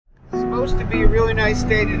supposed to be a really nice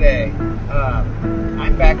day today.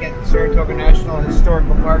 I'm back at Saratoga National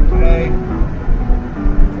Historical Park today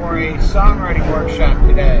for a songwriting workshop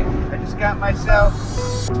today. I just got myself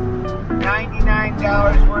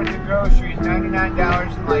 $99 worth of groceries,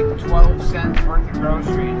 $99 and like 12 cents worth of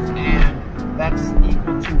groceries, and that's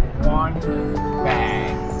equal to one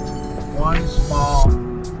bag, one small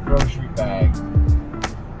grocery bag.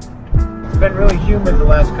 It's been really humid the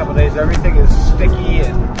last couple days. Everything is sticky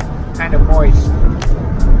and kind of moist.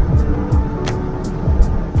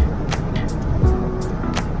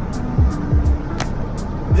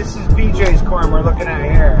 This is BJ's corn we're looking at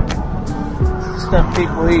here. This is stuff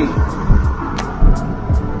people eat.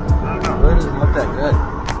 I don't know, it really doesn't look that good.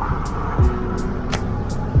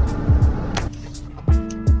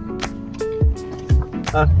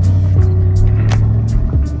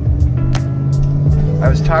 I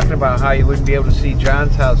was talking about how you wouldn't be able to see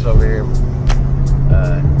John's house over here.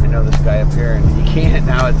 I know this guy up here, and you can't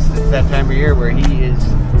now. It's that time of year where he is,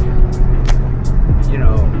 you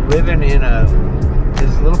know, living in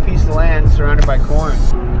this little piece of land surrounded by corn.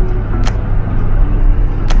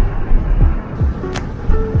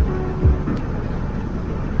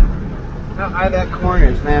 How high that corn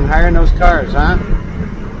is, man. Higher than those cars, huh?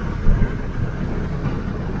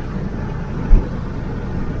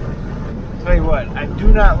 Tell you what, I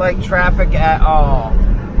do not like traffic at all.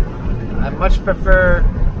 I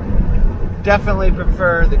definitely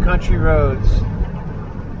prefer the country roads.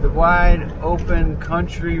 The wide open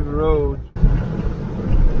country roads.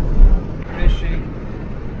 Fishing.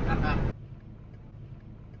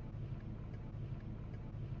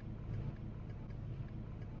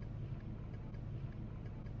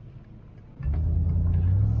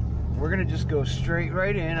 We're gonna just go straight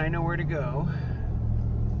right in. I know where to go.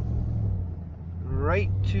 Right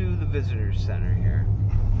to the visitor center here.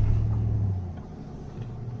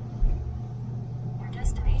 Your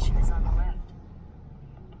destination is on the left.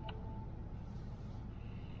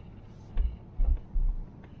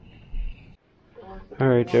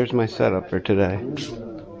 Alright, there's my setup for today.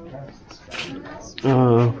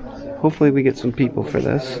 Hopefully we get some people for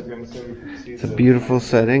this. It's a beautiful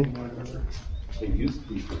setting.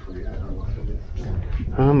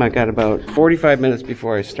 I got about 45 minutes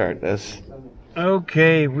before I start this.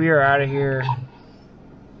 Okay, we are out of here.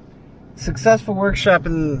 Successful workshop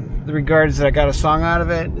in the regards that I got a song out of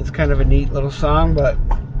it. It's kind of a neat little song, but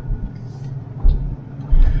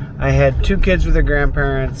I had 2 kids with their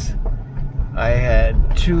grandparents. I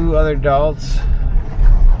had 2 other adults.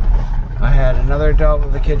 I had another adult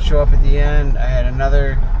with a kid show up at the end. I had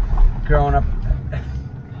another grown up.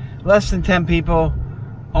 Less than 10 people,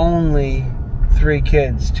 only 3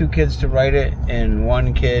 kids. 2 kids to write it and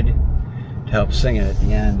 1 kid to help sing it at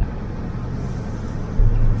the end.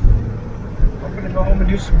 I'm gonna go home and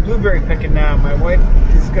do some blueberry picking now. My wife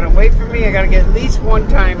is gonna wait for me. I gotta get at least one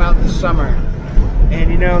time out this summer.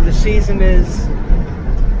 And you know, the season is,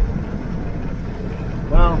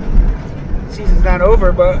 well, the season's not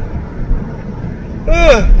over, but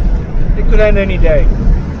it could end any day.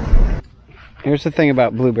 Here's the thing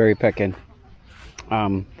about blueberry picking.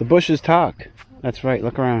 The bushes talk. That's right,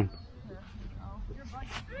 look around.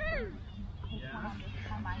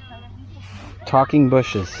 Talking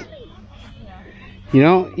bushes. You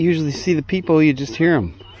don't usually see the people, you just hear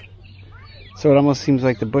them. So it almost seems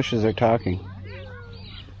like the bushes are talking.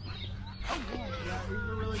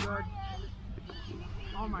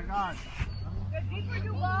 Oh my God. Is this where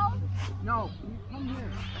you go? No, come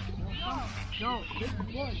here. No, this is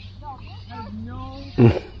good. No.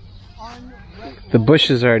 The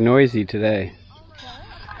bushes are noisy today.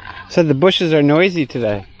 Said the bushes are noisy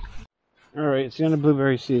today. Alright, it's the end of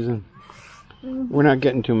blueberry season. We're not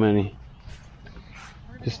getting too many.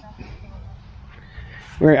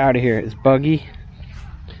 We're out of here. It's buggy,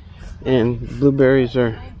 and blueberries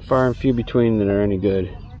are far and few between that are any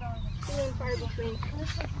good.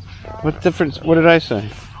 What difference? What did I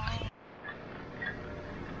say?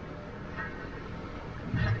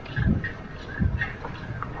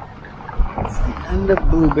 It's the end of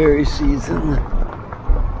blueberry season.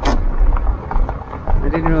 I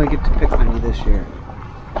didn't really get to pick many this year.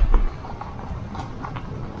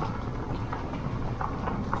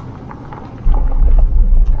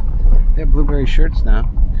 They have blueberry shirts now.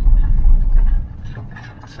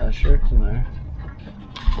 I saw shirts in there.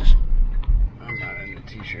 I'm not into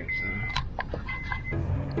t-shirts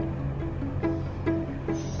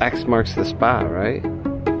though. X marks the spot, right?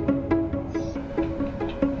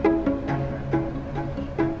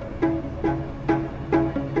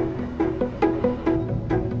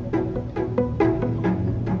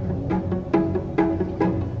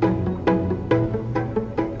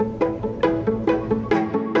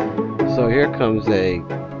 here comes a,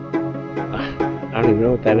 I don't even know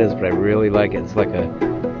what that is, but I really like it. It's like a,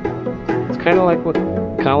 it's kind of like what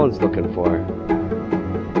Colin's looking for.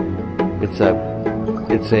 It's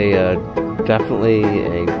a definitely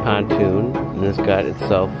a pontoon, and it's got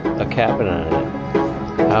itself a cabin on it.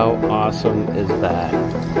 How awesome is that?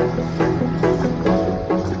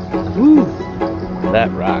 Woo! That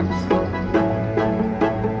rocks.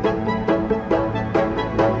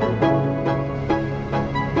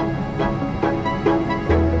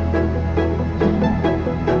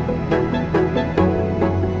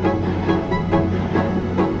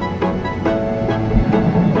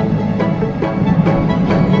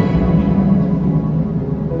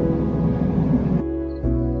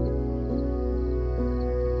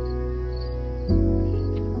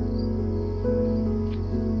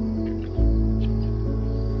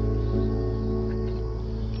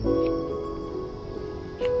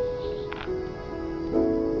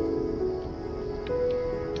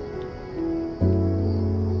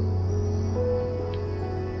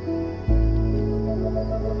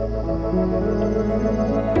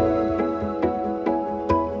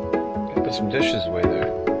 Some dishes away there,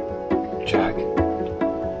 Jack.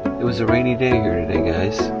 It was a rainy day here today,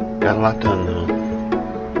 guys. Got a lot done though.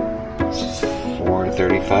 It's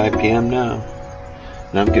 4:35 p.m. now.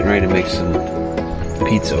 And I'm getting ready to make some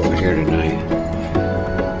pizza over here tonight.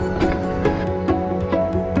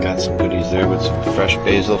 Got some goodies there with some fresh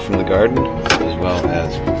basil from the garden, as well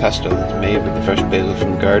as pesto that's made with the fresh basil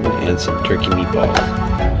from the garden, and some turkey meatballs.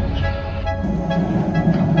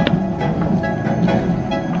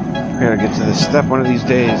 Gotta get to this step one of these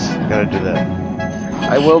days. Gotta do that.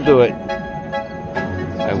 I will do it.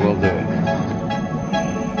 I will do it.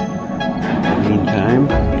 In the meantime,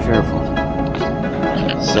 be careful.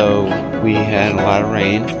 So, we had a lot of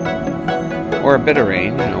rain. Or a bit of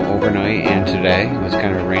rain, you know, overnight and today. It was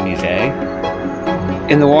kind of a rainy day.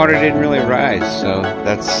 And the water didn't really rise, so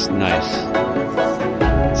that's nice.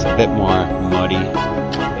 It's a bit more muddy,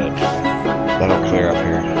 but that'll clear up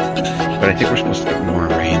here. But I think we're supposed to get more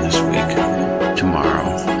rain this week, tomorrow,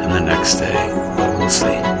 and the next day. But we'll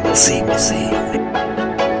see. We'll see. We'll see.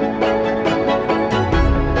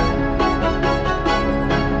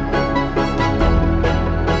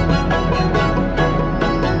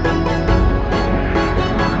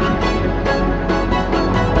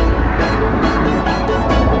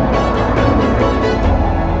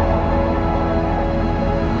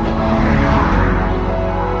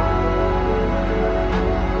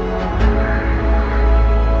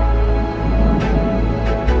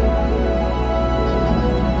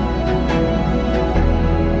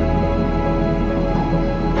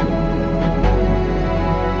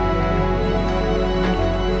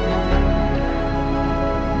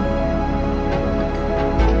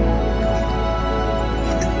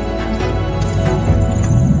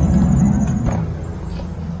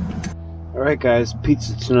 Alright guys,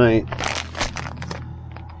 pizza tonight.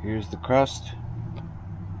 Here's the crust.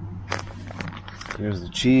 Here's the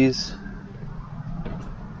cheese.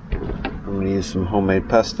 I'm going to use some homemade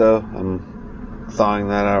pesto. I'm thawing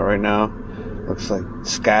that out right now. Looks like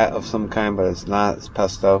scat of some kind, but it's not. It's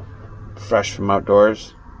pesto. Fresh from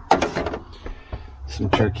outdoors. Some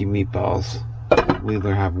turkey meatballs. We'll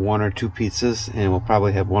either have one or two pizzas, and we'll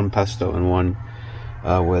probably have one pesto and one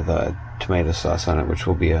with tomato sauce on it, which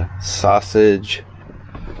will be a sausage.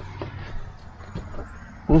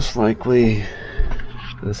 Most likely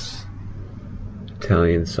this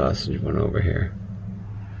Italian sausage one over here.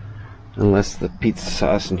 Unless the pizza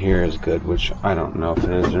sauce in here is good, which I don't know if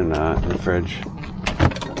it is or not in the fridge.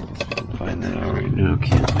 Find that out right now,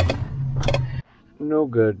 can't we? No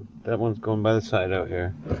good. That one's going by the side out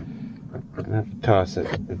here. I'm gonna have to toss it.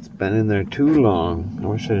 It's been in there too long. I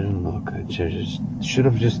wish I didn't look. I should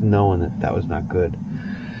have just known that that was not good.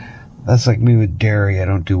 That's like me with dairy. I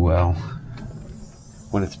don't do well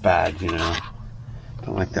when it's bad, you know.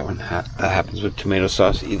 Don't like that when that happens with tomato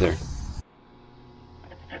sauce either.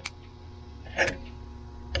 I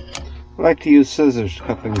like to use scissors to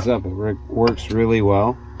cut things up. It works really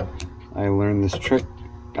well. I learned this trick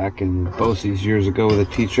back in BOCES years ago with a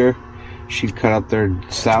teacher. She'd cut up their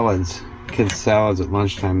salads, kids' salads at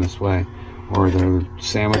lunchtime this way, or their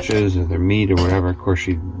sandwiches or their meat or whatever. Of course,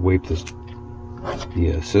 she'd wipe the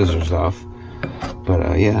scissors off.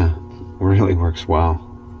 But yeah, really works well.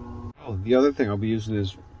 Oh, the other thing I'll be using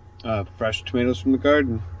is fresh tomatoes from the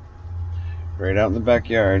garden, right out in the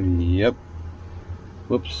backyard. Yep.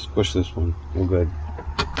 Whoops, push this one. We're good.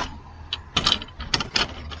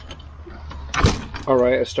 All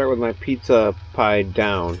right, I start with my pizza pie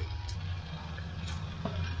down.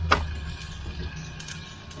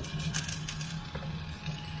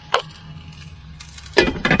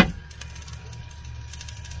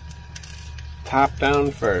 top down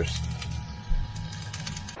first.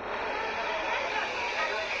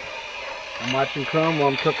 I'm watching Chrome while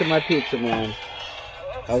I'm cooking my pizza, man.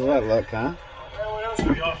 How's that look, huh? What else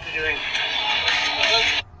are we off to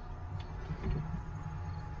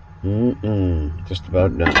doing? Just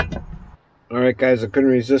about done. Alright guys, I couldn't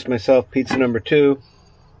resist myself. Pizza number 2.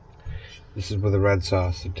 This is with a red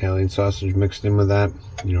sauce. Italian sausage mixed in with that,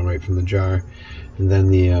 you know, right from the jar. And then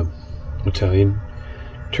the Italian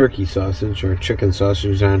turkey sausage or chicken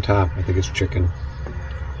sausage on top. I think it's chicken.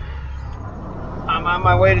 I'm on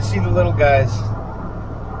my way to see the little guys.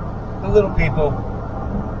 The little people.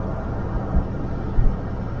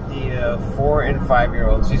 The 4 and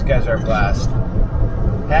 5-year-olds. These guys are a blast.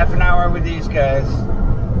 Half an hour with these guys.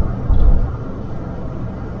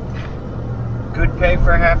 Good pay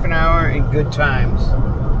for half an hour and good times.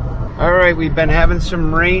 Alright, we've been having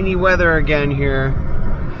some rainy weather again here.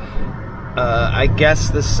 I guess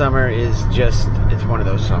this summer is just, it's one of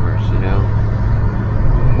those summers, you know.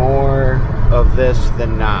 More of this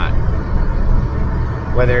than not.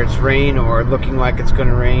 Whether it's rain or looking like it's going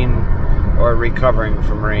to rain or recovering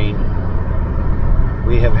from rain.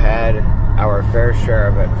 We have had our fair share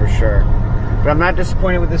of it for sure. But I'm not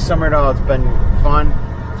disappointed with this summer at all. It's been fun.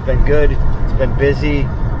 It's been good. It's been busy.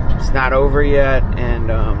 It's not over yet, and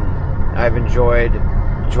I've enjoyed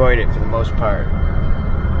it for the most part.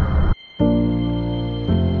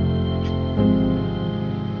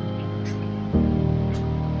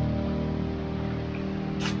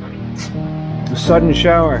 A sudden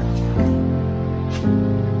shower.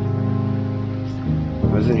 I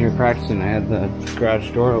was in here practicing. I had the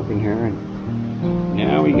garage door open here, and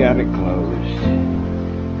now we got it closed.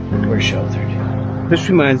 We're sheltered. This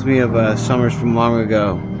reminds me of summers from long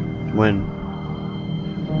ago when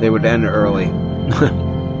they would end early.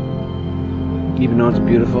 Even though it's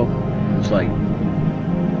beautiful, it's like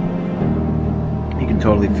you can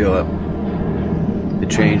totally feel it. The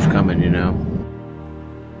change coming, you know.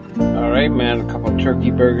 Alright, man, a couple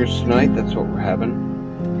turkey burgers tonight. That's what we're having.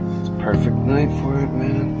 It's a perfect night for it,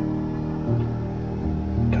 man.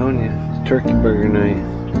 I'm telling you, it's turkey burger night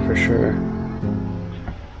for sure.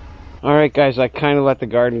 Alright guys, I kind of let the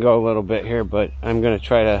garden go a little bit here, but I'm going to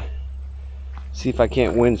try to see if I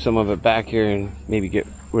can't win some of it back here and maybe get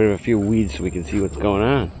rid of a few weeds so we can see what's going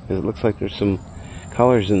on. Because it looks like there's some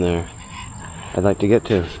colors in there I'd like to get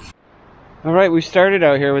to. Alright, we started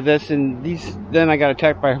out here with this, and then I got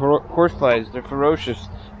attacked by horseflies. They're ferocious.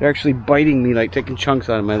 They're actually biting me, like taking chunks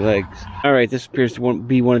out of my legs. Alright, this appears to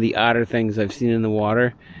be one of the odder things I've seen in the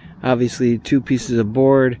water. Obviously, 2 pieces of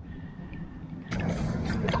board.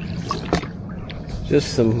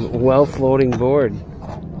 Just some well-floating board.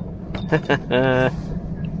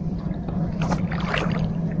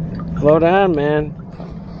 Float on, man.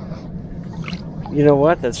 You know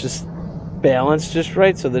what? That's just balanced just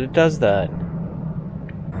right so that it does that.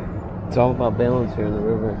 It's all about balance here in the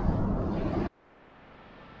river.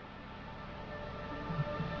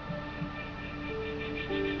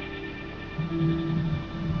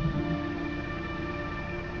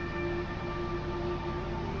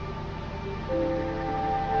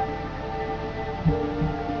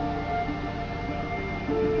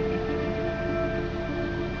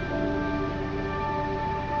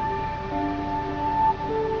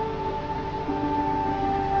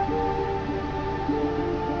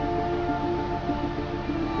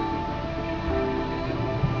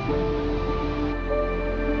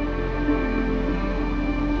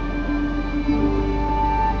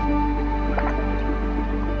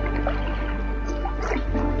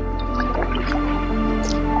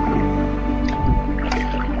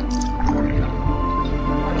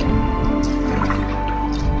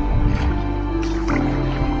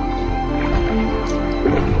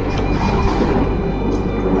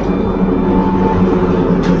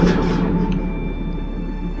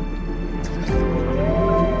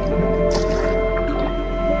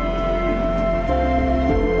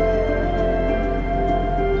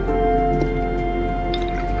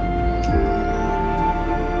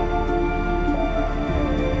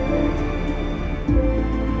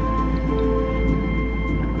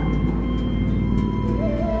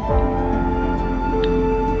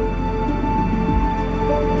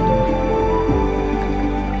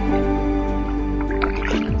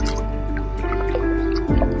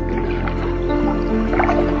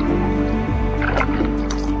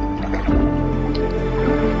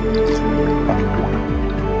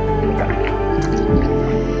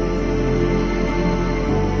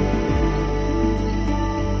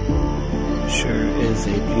 Sure is a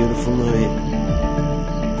beautiful night.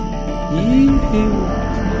 Yee-hoo.